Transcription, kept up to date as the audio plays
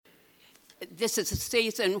this is a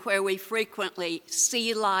season where we frequently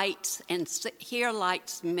see lights and hear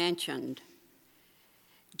lights mentioned.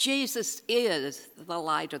 Jesus is the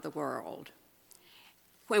light of the world.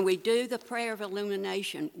 When we do the prayer of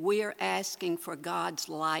illumination, we are asking for God's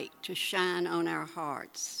light to shine on our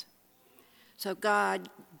hearts. So God,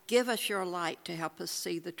 give us your light to help us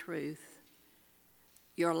see the truth,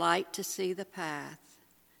 your light to see the path,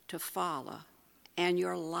 to follow, and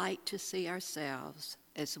your light to see ourselves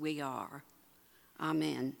as we are.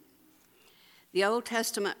 Amen. The Old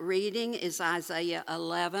Testament reading is Isaiah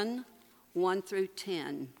 11, 1 through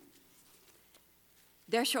 10.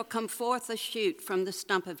 There shall come forth a shoot from the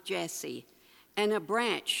stump of Jesse, and a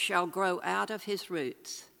branch shall grow out of his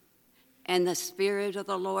roots. And the Spirit of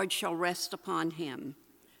the Lord shall rest upon him,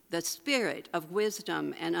 the Spirit of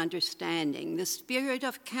wisdom and understanding, the Spirit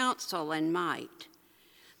of counsel and might,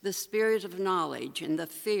 the Spirit of knowledge and the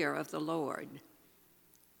fear of the Lord.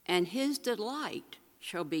 And his delight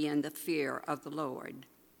shall be in the fear of the Lord.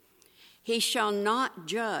 He shall not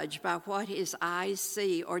judge by what his eyes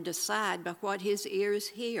see or decide by what his ears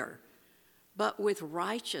hear, but with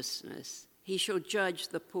righteousness he shall judge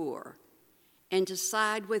the poor and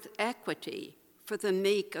decide with equity for the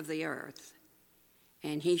meek of the earth.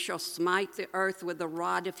 And he shall smite the earth with the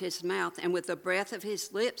rod of his mouth, and with the breath of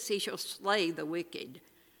his lips he shall slay the wicked.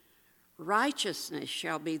 Righteousness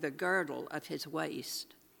shall be the girdle of his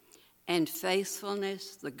waist, and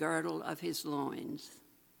faithfulness the girdle of his loins.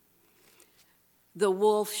 The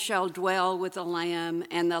wolf shall dwell with the lamb,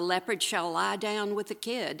 and the leopard shall lie down with the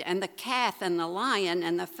kid, and the calf and the lion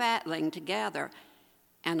and the fatling together,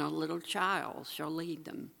 and a little child shall lead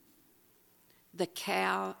them. The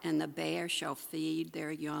cow and the bear shall feed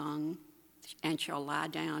their young, and shall lie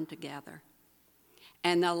down together.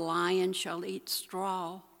 And the lion shall eat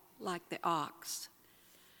straw like the ox.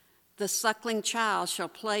 The suckling child shall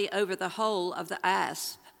play over the hole of the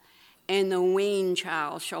asp, and the weaned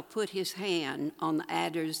child shall put his hand on the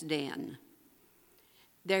adder's den.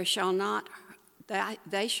 They shall not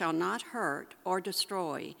hurt or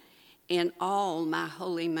destroy in all my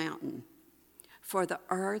holy mountain, for the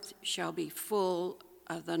earth shall be full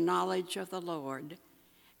of the knowledge of the Lord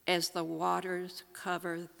as the waters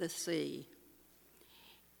cover the sea.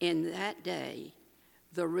 In that day,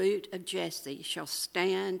 the root of Jesse shall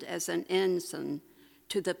stand as an ensign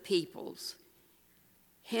to the peoples.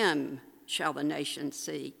 Him shall the nations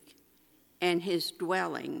seek, and his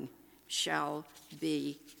dwelling shall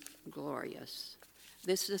be glorious.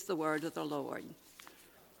 This is the word of the Lord.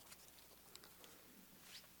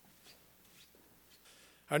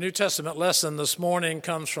 Our New Testament lesson this morning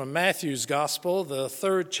comes from Matthew's Gospel, the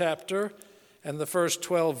 3rd chapter, and the first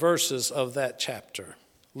 12 verses of that chapter.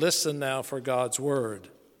 Listen now for God's word.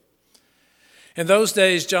 In those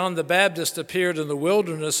days, John the Baptist appeared in the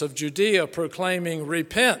wilderness of Judea, proclaiming,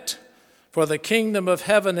 "Repent, for the kingdom of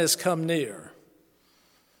heaven has come near."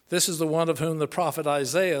 This is the one of whom the prophet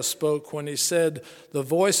Isaiah spoke when he said, "The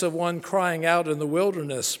voice of one crying out in the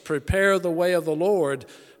wilderness, prepare the way of the Lord,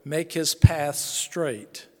 make his paths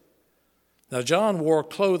straight." Now John wore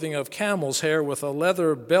clothing of camel's hair with a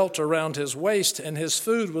leather belt around his waist, and his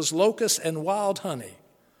food was locusts and wild honey.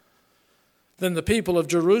 Then the people of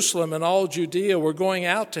Jerusalem and all Judea were going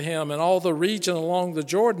out to him and all the region along the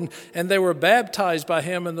Jordan, and they were baptized by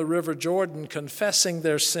him in the river Jordan, confessing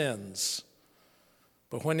their sins.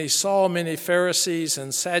 But when he saw many Pharisees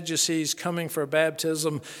and Sadducees coming for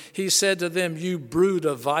baptism, he said to them, "You brood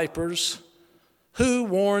of vipers, who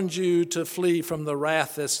warned you to flee from the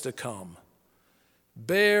wrath that's to come?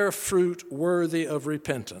 Bear fruit worthy of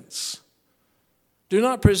repentance. Do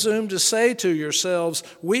not presume to say to yourselves,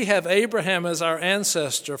 'We have Abraham as our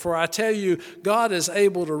ancestor,' for I tell you, God is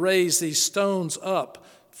able to raise these stones up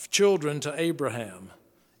children to Abraham.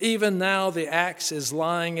 Even now the axe is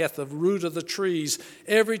lying at the root of the trees.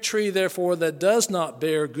 Every tree, therefore, that does not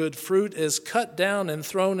bear good fruit is cut down and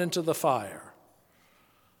thrown into the fire.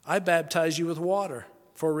 I baptize you with water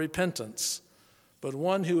for repentance, but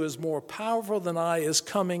one who is more powerful than I is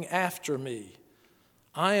coming after me.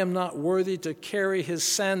 I am not worthy to carry his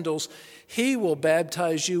sandals. He will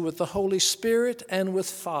baptize you with the Holy Spirit and with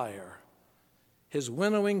fire. His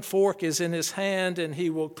winnowing fork is in his hand, and he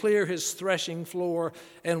will clear his threshing floor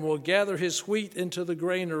and will gather his wheat into the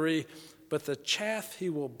granary, but the chaff he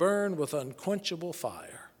will burn with unquenchable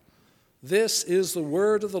fire." This is the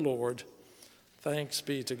word of the Lord. Thanks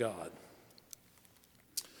be to God.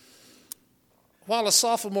 While a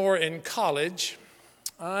sophomore in college,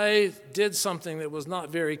 I did something that was not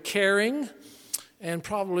very caring and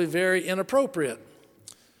probably very inappropriate.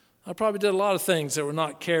 I probably did a lot of things that were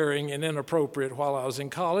not caring and inappropriate while I was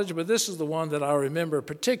in college, but this is the one that I remember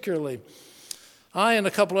particularly. I and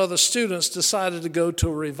a couple other students decided to go to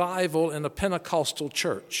a revival in a Pentecostal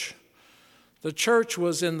church. The church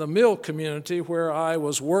was in the Mill community where I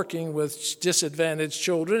was working with disadvantaged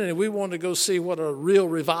children, and we wanted to go see what a real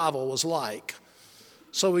revival was like.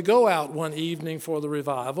 So we go out one evening for the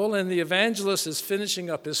revival, and the evangelist is finishing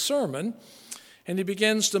up his sermon, and he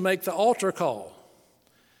begins to make the altar call.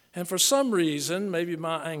 And for some reason, maybe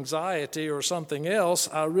my anxiety or something else,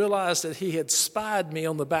 I realized that he had spied me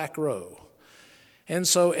on the back row. And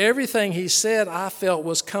so everything he said I felt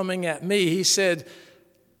was coming at me. He said,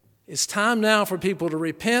 "It's time now for people to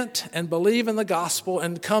repent and believe in the gospel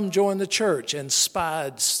and come join the church." And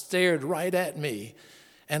stared right at me,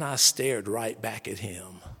 and I stared right back at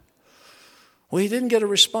him. Well, he didn't get a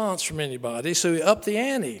response from anybody, so he upped the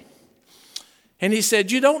ante. And he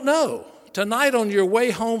said, "You don't know. Tonight on your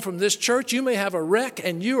way home from this church, you may have a wreck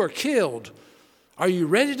and you are killed. Are you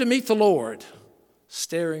ready to meet the Lord?"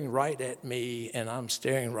 Staring right at me, and I'm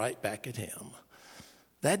staring right back at him.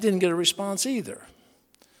 That didn't get a response either.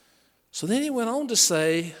 So then he went on to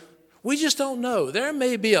say, "We just don't know. There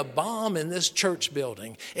may be a bomb in this church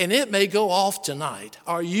building, and it may go off tonight.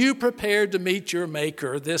 Are you prepared to meet your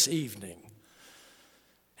Maker this evening?"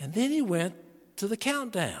 And then he went to the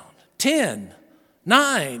countdown. 10,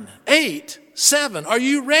 9, 8, 7. Are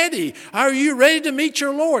you ready? Are you ready to meet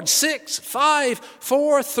your Lord? 6, 5,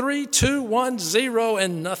 4, 3, 2, 1, 0,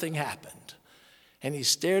 and nothing happened. And he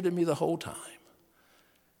stared at me the whole time.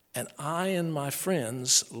 And I and my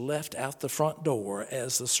friends left out the front door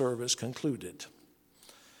as the service concluded.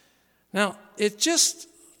 Now, you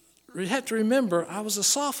have to remember, I was a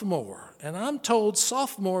sophomore, and I'm told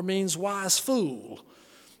sophomore means wise fool.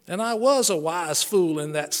 And I was a wise fool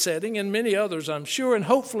in that setting, and many others, I'm sure, and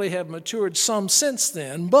hopefully have matured some since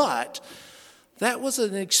then. But that was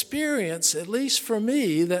an experience, at least for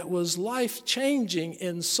me, that was life-changing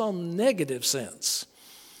in some negative sense.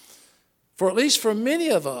 For at least for many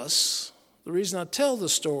of us, the reason I tell the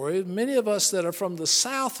story, many of us that are from the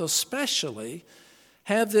South especially,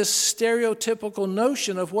 have this stereotypical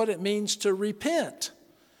notion of what it means to repent.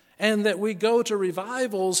 And that we go to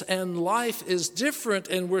revivals and life is different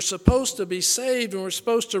and we're supposed to be saved and we're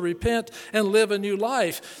supposed to repent and live a new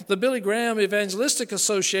life. The Billy Graham Evangelistic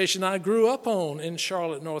Association I grew up on in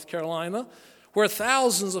Charlotte, North Carolina, where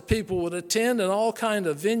thousands of people would attend in all kinds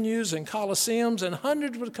of venues and coliseums, and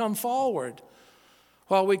hundreds would come forward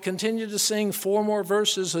while we continued to sing 4 more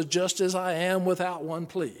verses of "Just As I Am" without one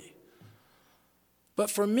plea.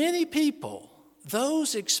 But for many people,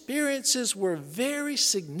 those experiences were very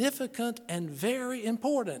significant and very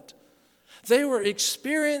important. They were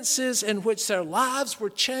experiences in which their lives were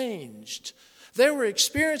changed. They were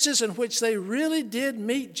experiences in which they really did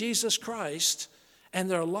meet Jesus Christ, and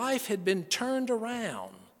their life had been turned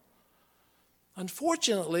around.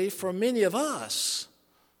 Unfortunately, for many of us,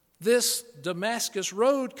 this Damascus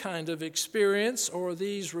Road kind of experience or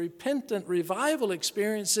these repentant revival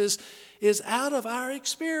experiences is out of our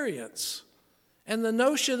experience. And the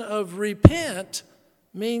notion of repent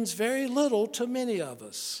means very little to many of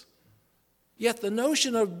us. Yet the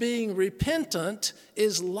notion of being repentant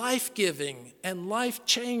is life-giving and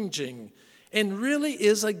life-changing and really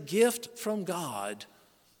is a gift from God,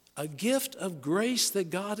 a gift of grace that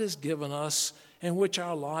God has given us in which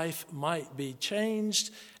our life might be changed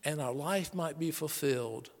and our life might be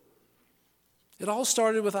fulfilled. It all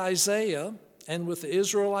started with Isaiah and with the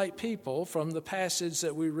Israelite people from the passage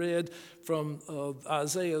that we read from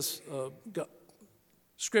Isaiah's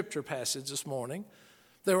scripture passage this morning.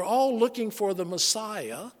 They were all looking for the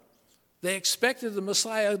Messiah. They expected the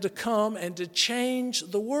Messiah to come and to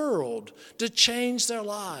change the world, to change their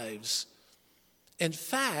lives. In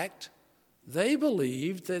fact, they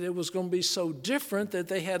believed that it was going to be so different that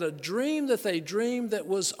they had a dream that they dreamed that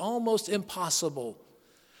was almost impossible.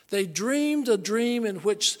 They dreamed a dream in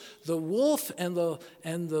which the wolf and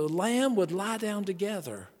the lamb would lie down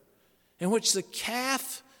together, in which the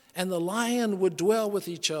calf and the lion would dwell with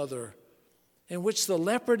each other, in which the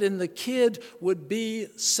leopard and the kid would be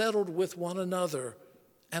settled with one another,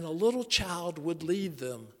 and a little child would lead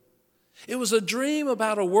them. It was a dream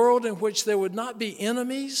about a world in which there would not be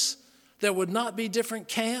enemies, there would not be different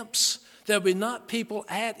camps, there would be not people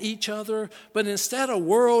at each other, but instead a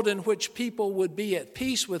world in which people would be at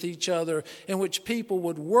peace with each other, in which people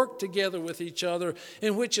would work together with each other,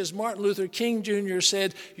 in which, as Martin Luther King Jr.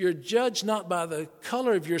 said, you're judged not by the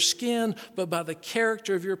color of your skin, but by the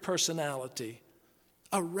character of your personality.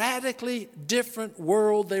 A radically different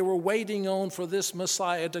world they were waiting on for this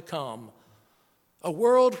Messiah to come. A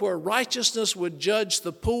world where righteousness would judge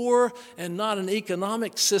the poor and not an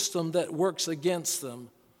economic system that works against them.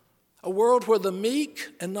 A world where the meek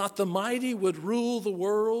and not the mighty would rule the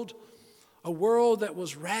world. A world that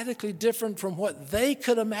was radically different from what they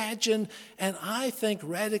could imagine, and I think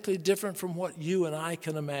radically different from what you and I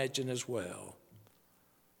can imagine as well.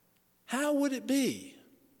 How would it be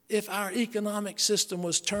if our economic system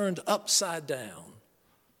was turned upside down?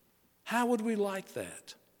 How would we like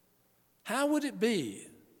that? How would it be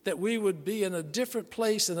that we would be in a different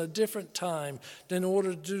place in a different time in order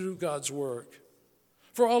to do God's work?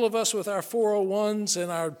 For all of us with our 401s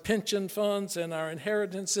and our pension funds and our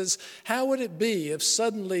inheritances, how would it be if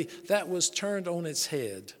suddenly that was turned on its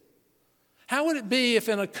head? How would it be if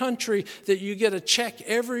in a country that you get a check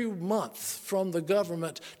every month from the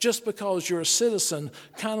government just because you're a citizen,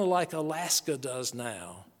 kind of like Alaska does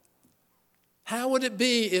now? How would it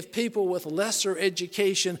be if people with lesser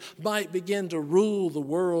education might begin to rule the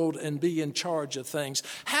world and be in charge of things?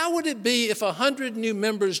 How would it be if 100 new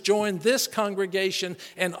members joined this congregation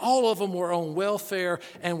and all of them were on welfare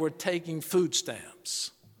and were taking food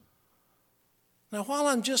stamps? Now, while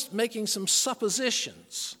I'm just making some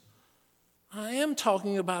suppositions, I am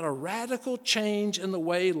talking about a radical change in the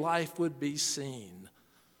way life would be seen.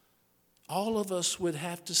 All of us would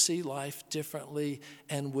have to see life differently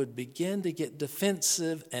and would begin to get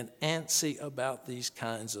defensive and antsy about these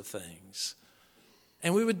kinds of things.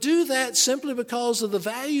 And we would do that simply because of the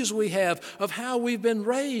values we have, of how we've been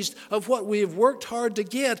raised, of what we have worked hard to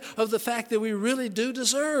get, of the fact that we really do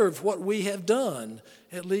deserve what we have done.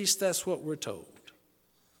 At least that's what we're told.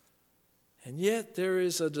 And yet there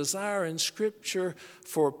is a desire in Scripture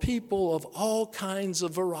for people of all kinds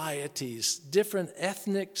of varieties, different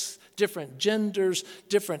ethnics, different genders,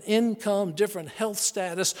 different income, different health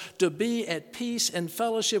status, to be at peace and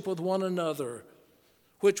fellowship with one another,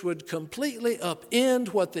 which would completely upend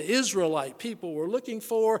what the Israelite people were looking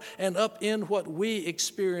for and upend what we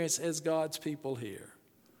experience as God's people here.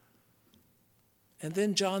 And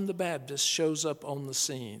then John the Baptist shows up on the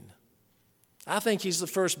scene. I think he's the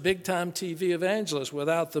first big-time TV evangelist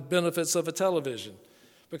without the benefits of a television,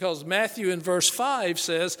 because Matthew in verse 5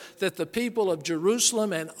 says that the people of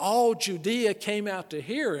Jerusalem and all Judea came out to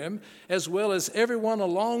hear him, as well as everyone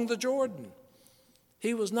along the Jordan.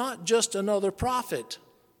 He was not just another prophet.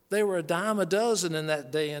 They were a dime a dozen in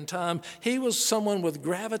that day and time. He was someone with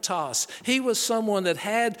gravitas. He was someone that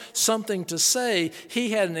had something to say.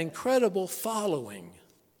 He had an incredible following.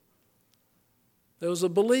 There was a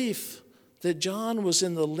belief that John was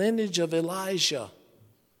in the lineage of Elijah,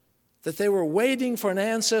 that they were waiting for an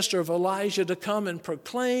ancestor of Elijah to come and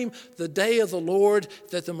proclaim the day of the Lord,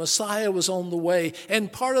 that the Messiah was on the way.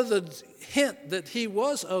 And part of the hint that he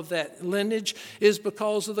was of that lineage is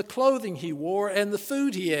because of the clothing he wore and the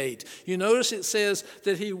food he ate. You notice it says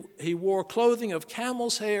that he wore clothing of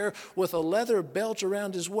camel's hair with a leather belt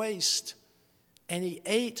around his waist, and he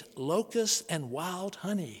ate locusts and wild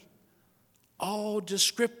honey, all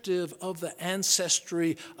descriptive of the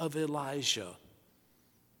ancestry of Elijah.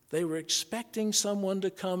 They were expecting someone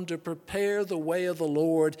to come to prepare the way of the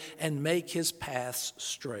Lord and make his paths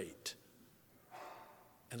straight.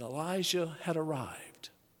 And Elijah had arrived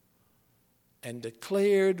and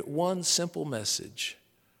declared one simple message: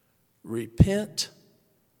 repent,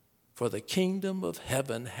 for the kingdom of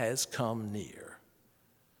heaven has come near.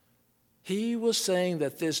 He was saying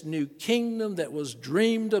that this new kingdom that was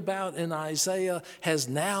dreamed about in Isaiah has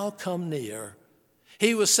now come near.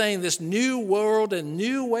 He was saying this new world and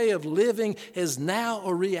new way of living is now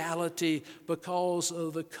a reality because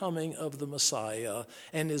of the coming of the Messiah.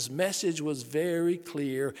 And his message was very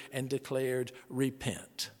clear and declared,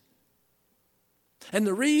 repent. And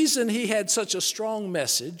the reason he had such a strong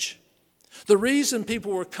message, the reason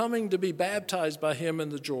people were coming to be baptized by him in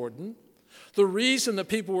the Jordan, the reason that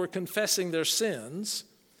people were confessing their sins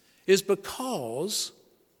is because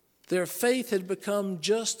their faith had become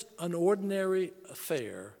just an ordinary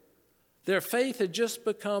affair. Their faith had just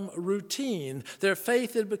become routine. Their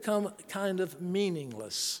faith had become kind of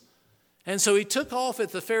meaningless. And so he took off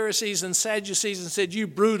at the Pharisees and Sadducees and said, "You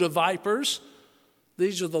brood of vipers."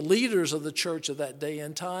 These are the leaders of the church of that day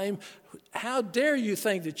and time. How dare you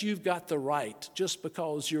think that you've got the right just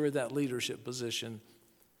because you're in that leadership position?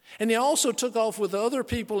 And he also took off with other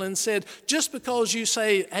people and said, just because you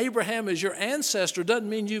say Abraham is your ancestor doesn't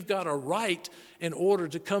mean you've got a right in order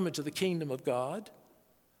to come into the kingdom of God.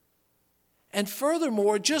 And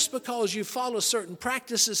furthermore, just because you follow certain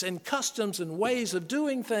practices and customs and ways of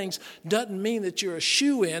doing things doesn't mean that you're a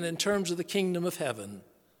shoo-in in terms of the kingdom of heaven.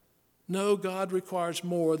 No, God requires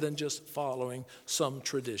more than just following some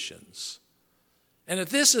traditions. And if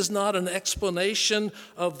this is not an explanation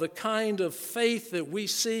of the kind of faith that we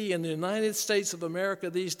see in the United States of America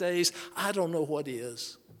these days, I don't know what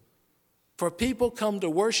is. For people come to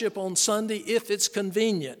worship on Sunday if it's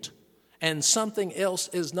convenient and something else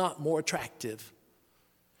is not more attractive.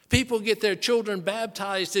 People get their children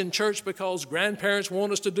baptized in church because grandparents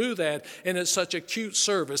want us to do that, and it's such a cute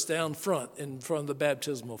service down front in front of the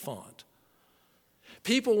baptismal font.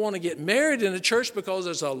 People want to get married in a church because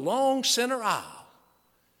there's a long center aisle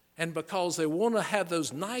and because they want to have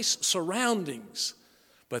those nice surroundings.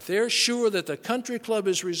 But they're sure that the country club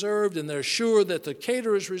is reserved, and they're sure that the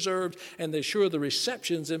caterer is reserved, and they're sure the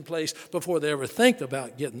reception's in place before they ever think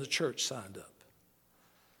about getting the church signed up.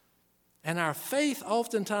 And our faith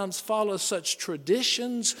oftentimes follows such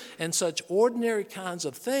traditions and such ordinary kinds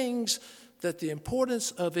of things that the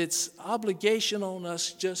importance of its obligation on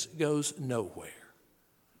us just goes nowhere.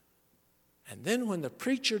 And then when the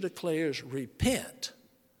preacher declares, repent,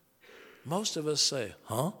 most of us say,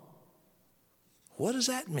 huh? What does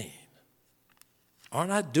that mean?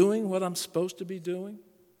 Aren't I doing what I'm supposed to be doing?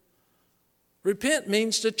 Repent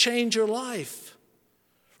means to change your life.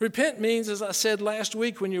 Repent means, as I said last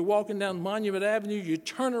week, when you're walking down Monument Avenue, you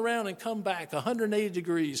turn around and come back 180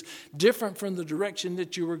 degrees, different from the direction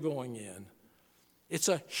that you were going in. It's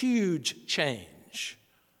a huge change.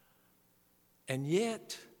 And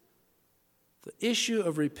yet, the issue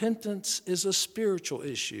of repentance is a spiritual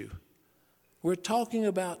issue. We're talking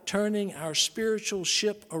about turning our spiritual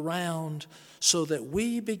ship around so that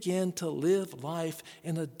we begin to live life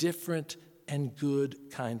in a different and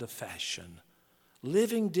good kind of fashion.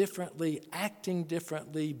 Living differently, acting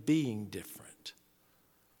differently, being different.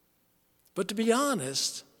 But to be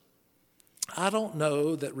honest, I don't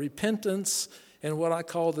know that repentance in what I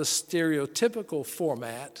call the stereotypical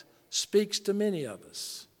format speaks to many of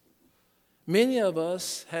us. Many of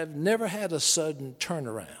us have never had a sudden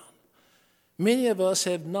turnaround. Many of us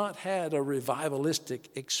have not had a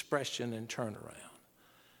revivalistic expression and turnaround.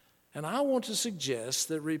 And I want to suggest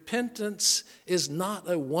that repentance is not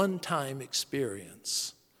a one-time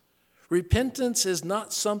experience. Repentance is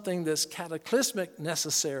not something that's cataclysmic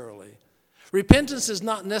necessarily. Repentance is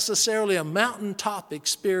not necessarily a mountaintop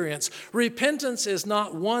experience. Repentance is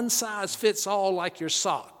not one size fits all like your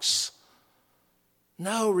socks.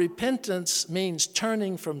 No, repentance means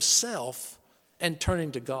turning from self and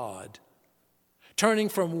turning to God. Turning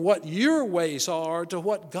from what your ways are to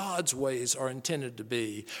what God's ways are intended to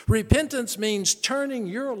be. Repentance means turning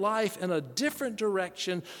your life in a different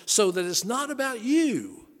direction so that it's not about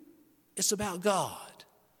you, it's about God.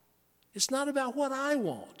 It's not about what I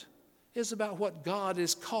want. It's about what God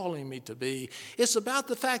is calling me to be. It's about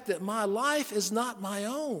the fact that my life is not my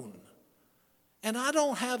own. And I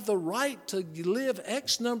don't have the right to live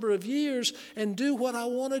X number of years and do what I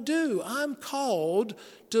want to do. I'm called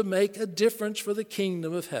to make a difference for the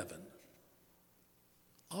kingdom of heaven.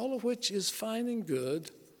 All of which is fine and good,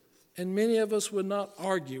 and many of us would not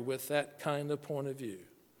argue with that kind of point of view.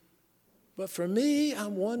 But for me,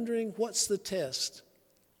 I'm wondering, what's the test?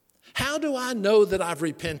 How do I know that I've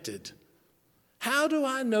repented? How do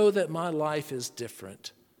I know that my life is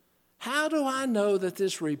different? How do I know that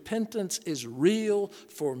this repentance is real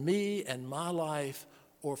for me and my life,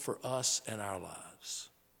 or for us and our lives?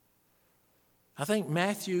 I think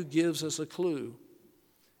Matthew gives us a clue.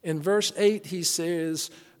 In verse 8, he says,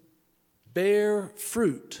 bear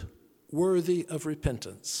fruit worthy of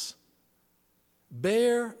repentance.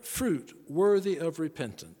 Bear fruit worthy of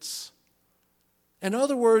repentance. In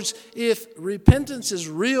other words, if repentance is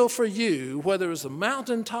real for you, whether it's a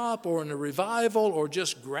mountaintop or in a revival or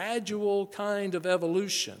just gradual kind of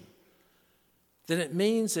evolution, then it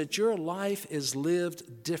means that your life is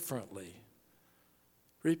lived differently.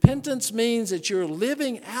 Repentance means that you're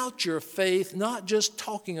living out your faith, not just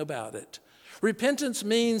talking about it. Repentance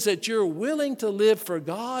means that you're willing to live for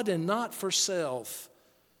God and not for self.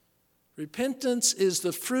 Repentance is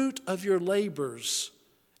the fruit of your labors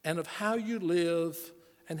and of how you live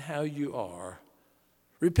and how you are.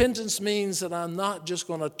 Repentance means that I'm not just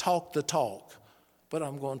going to talk the talk, but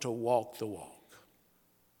I'm going to walk the walk.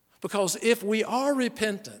 Because if we are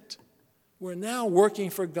repentant, we're now working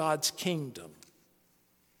for God's kingdom.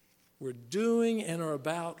 We're doing and are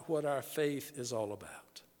about what our faith is all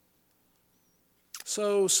about.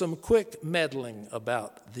 So, some quick meddling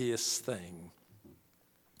about this thing.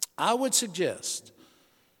 I would suggest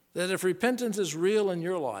that if repentance is real in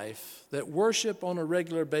your life, that worship on a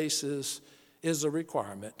regular basis is a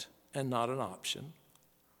requirement and not an option.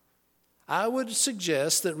 I would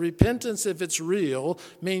suggest that repentance, if it's real,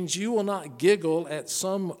 means you will not giggle at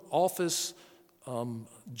some office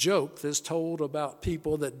joke that's told about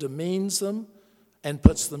people that demeans them and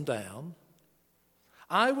puts them down.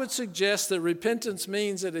 I would suggest that repentance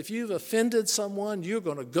means that if you've offended someone, you're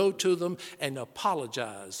going to go to them and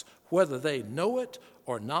apologize, whether they know it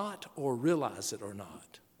or not, or realize it or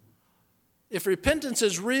not. If repentance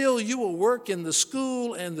is real, you will work in the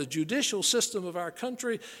school and the judicial system of our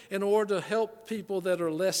country in order to help people that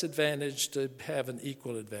are less advantaged to have an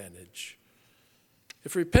equal advantage.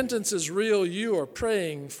 If repentance is real, you are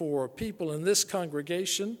praying for people in this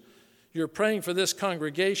congregation. You're praying for this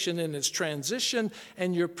congregation in its transition,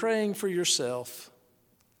 and you're praying for yourself.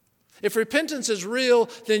 If repentance is real,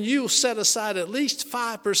 then you set aside at least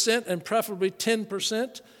 5% and preferably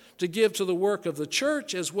 10% to give to the work of the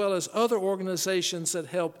church as well as other organizations that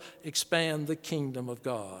help expand the kingdom of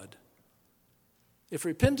God. If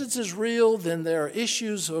repentance is real, then there are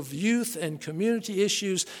issues of youth and community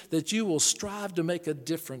issues that you will strive to make a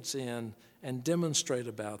difference in and demonstrate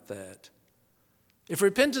about that. If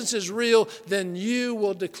repentance is real, then you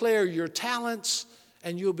will declare your talents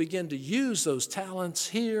and you'll begin to use those talents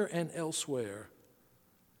here and elsewhere.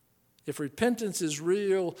 If repentance is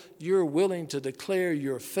real, you're willing to declare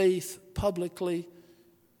your faith publicly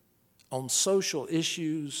on social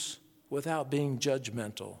issues without being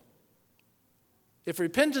judgmental. If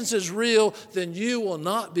repentance is real, then you will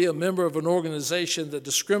not be a member of an organization that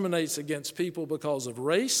discriminates against people because of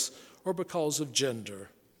race or because of gender.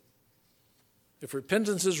 If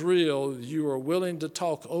repentance is real, you are willing to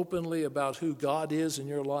talk openly about who God is in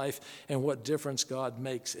your life and what difference God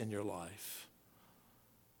makes in your life.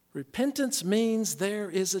 Repentance means there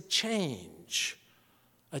is a change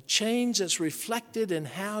that's reflected in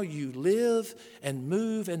how you live and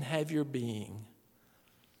move and have your being.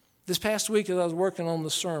 This past week as I was working on the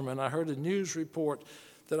sermon, I heard a news report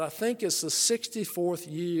that I think is the 64th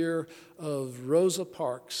year of Rosa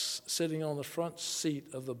Parks sitting on the front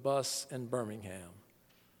seat of the bus in Birmingham.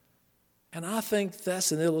 And I think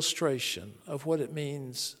that's an illustration of what it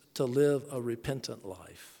means to live a repentant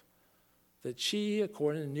life. That she,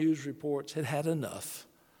 according to news reports, had had enough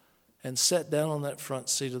and sat down on that front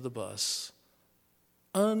seat of the bus,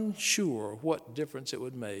 unsure what difference it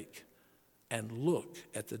would make, and look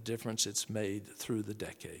at the difference it's made through the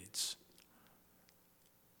decades.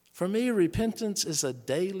 For me, repentance is a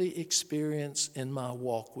daily experience in my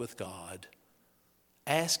walk with God,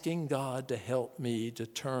 asking God to help me to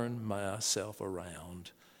turn myself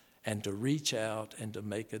around and to reach out and to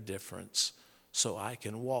make a difference so I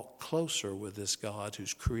can walk closer with this God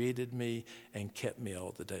who's created me and kept me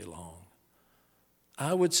all the day long.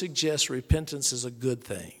 I would suggest repentance is a good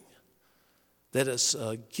thing, that it's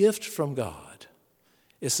a gift from God.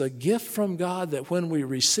 It's a gift from God that when we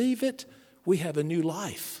receive it, we have a new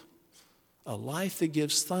life, a life that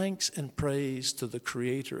gives thanks and praise to the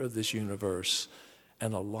Creator of this universe,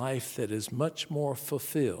 and a life that is much more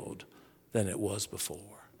fulfilled than it was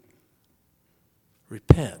before.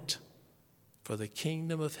 Repent, for the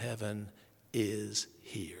kingdom of heaven is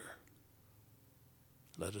here.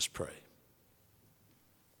 Let us pray.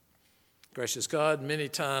 Gracious God, many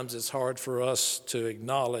times it's hard for us to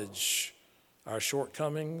acknowledge our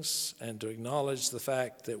shortcomings and to acknowledge the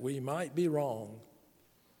fact that we might be wrong.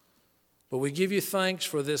 But we give you thanks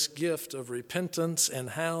for this gift of repentance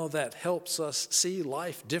and how that helps us see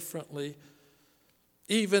life differently,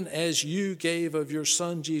 even as you gave of your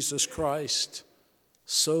Son, Jesus Christ.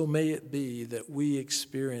 So may it be that we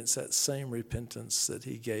experience that same repentance that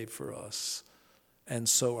he gave for us, and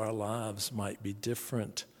so our lives might be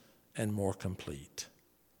different and more complete.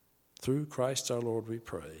 Through Christ our Lord we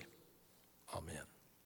pray. Amen.